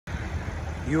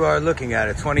You are looking at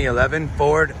a 2011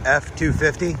 Ford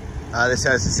F-250. This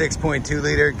has a 6.2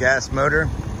 liter gas motor,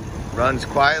 runs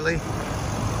quietly.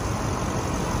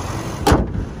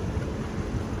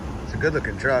 It's a good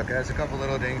looking truck. It has a couple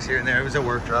little dings here and there. It was a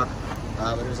work truck,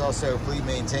 but it was also fleet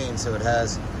maintained, so it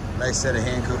has a nice set of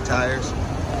hand-cooked tires.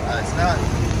 It's not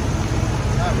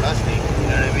rusty, you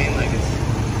know what I mean? Like, it's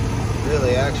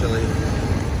really actually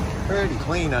pretty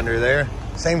clean under there.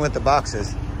 Same with the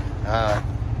boxes.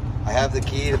 I have the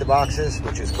key to the boxes,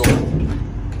 which is cool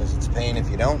because it's a pain if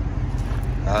you don't.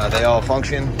 They all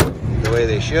function the way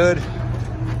they should.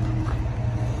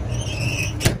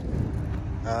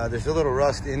 There's a little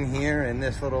rust in here in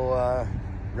this little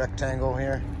rectangle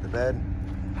here. The bed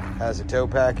has a tow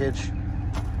package.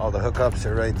 All the hookups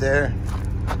are right there.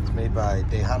 It's made by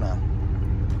Dehana.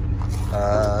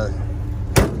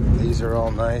 These are all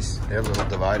nice. They have little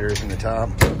dividers in the top.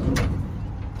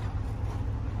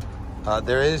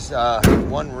 There is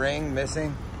one ring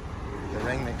missing, the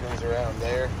ring that goes around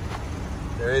there.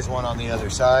 There is one on the other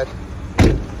side.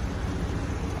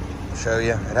 I'll show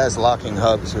you. It has locking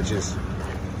hubs, which is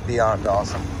beyond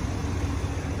awesome.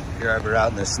 If you're ever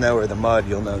out in the snow or the mud,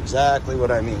 you'll know exactly what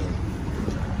I mean.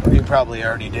 You probably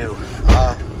already do.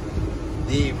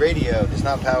 The radio does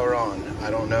not power on. I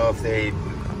don't know if they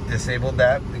disabled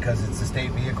that because it's a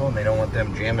state vehicle and they don't want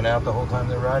them jamming out the whole time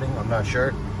they're riding. I'm not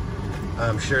sure.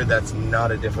 I'm sure that's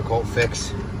not a difficult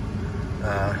fix.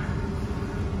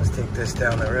 Let's take this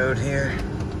down the road here.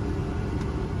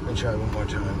 Let me try one more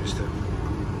time just to...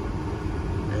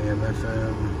 AM,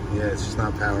 FM. Yeah, it's just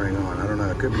not powering on. I don't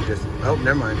know. It could be just... Oh,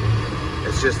 never mind.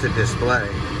 It's just a display.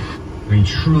 I mean,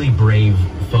 truly brave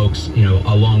folks, you know,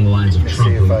 along the lines of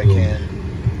Trump, who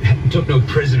took no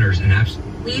prisoners and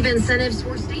absolutely... Leave incentives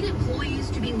for state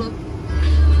employees to be looked...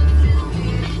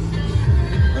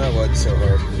 That wasn't so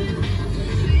hard.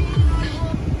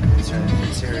 Turn the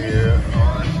interior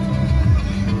on.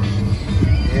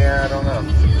 Yeah, I don't know.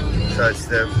 So it's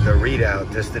the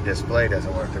readout, just the display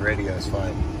doesn't work. The radio is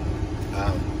fine.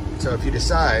 So if you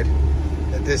decide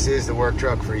that this is the work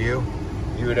truck for you,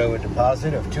 you would owe a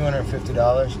deposit of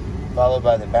 $250, followed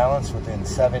by the balance within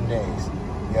 7 days.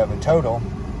 You have a total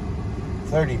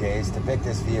 30 days to pick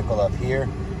this vehicle up here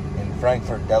in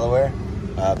Frankfort, Delaware.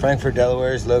 Frankfort,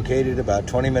 Delaware is located about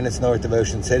 20 minutes north of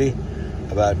Ocean City,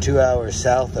 about 2 hours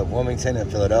south of Wilmington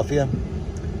and Philadelphia.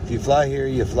 If you fly here,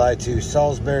 you fly to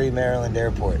Salisbury, Maryland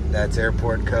Airport. That's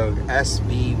airport code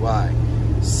SBY,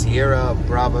 Sierra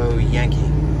Bravo Yankee.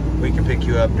 We can pick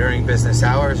you up during business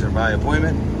hours or by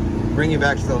appointment, bring you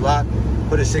back to the lot,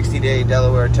 put a 60-day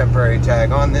Delaware temporary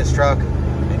tag on this truck,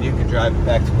 and you can drive it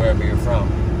back to wherever you're from.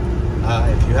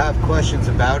 If you have questions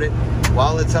about it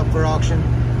while it's up for auction,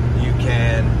 you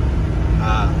can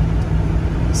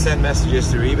send messages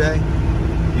through eBay.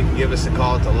 You can give us a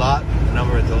call at the lot. The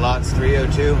number at the lot is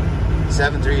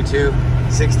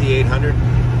 302-732-6800.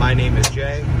 My name is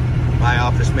Jay. My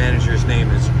office manager's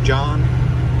name is John.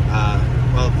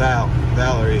 Well,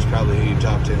 Valerie is probably who you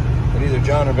talk to. But either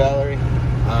John or Valerie.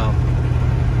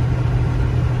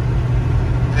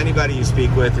 Anybody you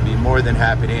speak with would be more than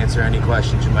happy to answer any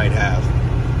questions you might have.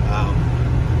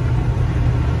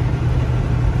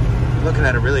 Looking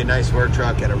at a really nice work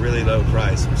truck at a really low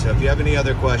price. So if you have any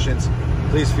other questions,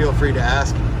 please feel free to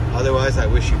ask. Otherwise, I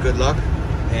wish you good luck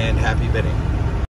and happy bidding.